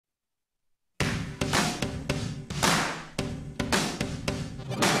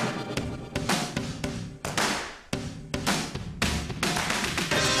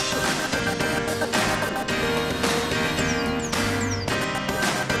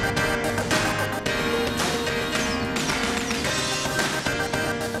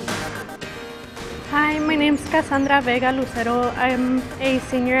name's Kassandra Vega Lucero. I'm a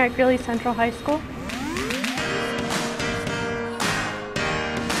senior at Greeley Central High School.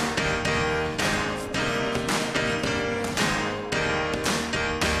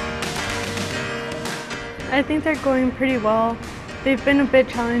 I think they're going pretty well. They've been a bit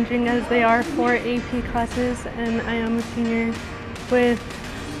challenging as they are 4 AP classes, and I am a senior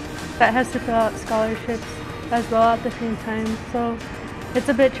that has to fill out scholarships as well at the same time. So it's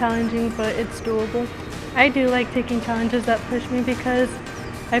a bit challenging, but it's doable. I do like taking challenges that push me because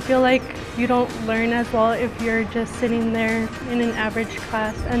I feel like you don't learn as well if you're just sitting there in an average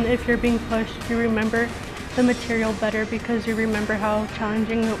class, and if you're being pushed, you remember the material better because you remember how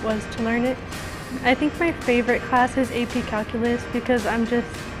challenging it was to learn it. I think my favorite class is AP Calculus because I'm just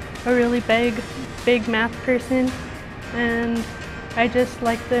a really big math person, and I just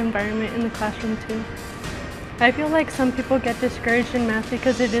like the environment in the classroom too. I feel like some people get discouraged in math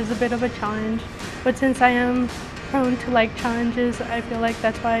because it is a bit of a challenge, but since I am prone to like challenges, I feel like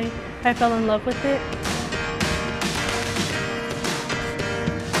that's why I fell in love with it.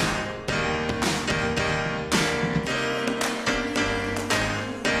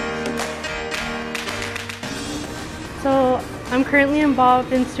 So I'm currently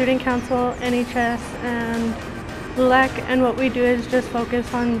involved in Student Council, NHS, and LULAC, and what we do is just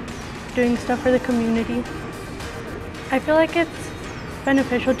focus on doing stuff for the community. I feel like it's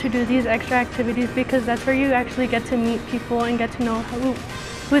beneficial to do these extra activities because that's where you actually get to meet people and get to know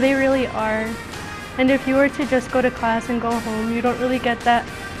who they really are. And if you were to just go to class and go home, you don't really get that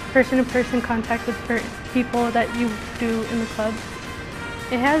person-to-person contact with people that you do in the club.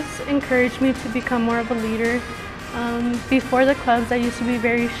 It has encouraged me to become more of a leader. Before the clubs, I used to be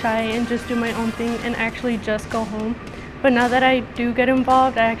very shy and just do my own thing and actually just go home. But now that I do get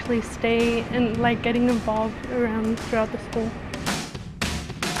involved, I actually stay and like getting involved around throughout the school.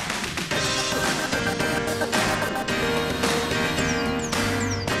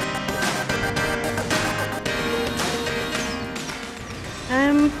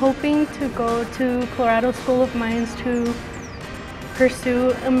 I'm hoping to go to Colorado School of Mines to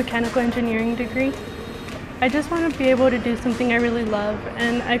pursue a mechanical engineering degree. I just want to be able to do something I really love,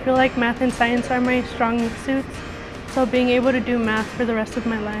 and I feel like math and science are my strong suits, so being able to do math for the rest of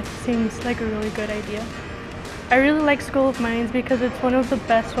my life seems like a really good idea. I really like School of Mines because it's one of the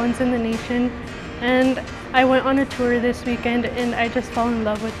best ones in the nation, and I went on a tour this weekend and I just fell in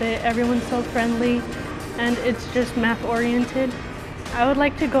love with it. Everyone's so friendly and it's just math oriented. I would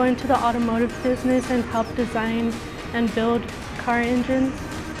like to go into the automotive business and help design and build car engines.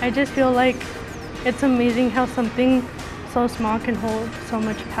 I just feel like it's amazing how something so small can hold so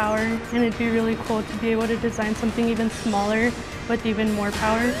much power, and it'd be really cool to be able to design something even smaller with even more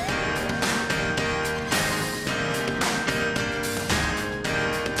power.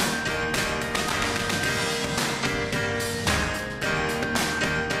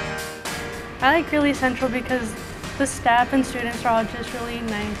 I like Greeley Central because the staff and students are all just really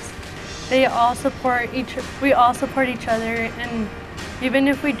nice. We all support each other, and even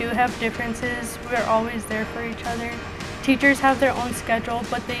if we do have differences, we're always there for each other. Teachers have their own schedule,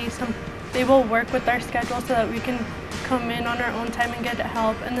 but they will work with our schedule so that we can come in on our own time and get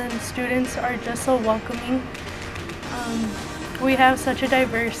help. And then students are just so welcoming. We have such a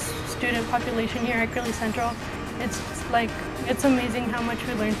diverse student population here at Greeley Central. It's amazing how much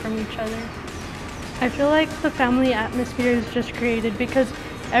we learn from each other. I feel like the family atmosphere is just created because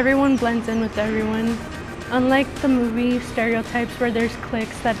everyone blends in with everyone. Unlike the movie stereotypes where there's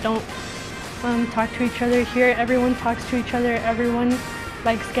cliques that don't talk to each other, here everyone talks to each other, everyone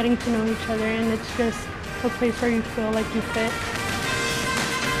likes getting to know each other, and it's just a place where you feel like you fit.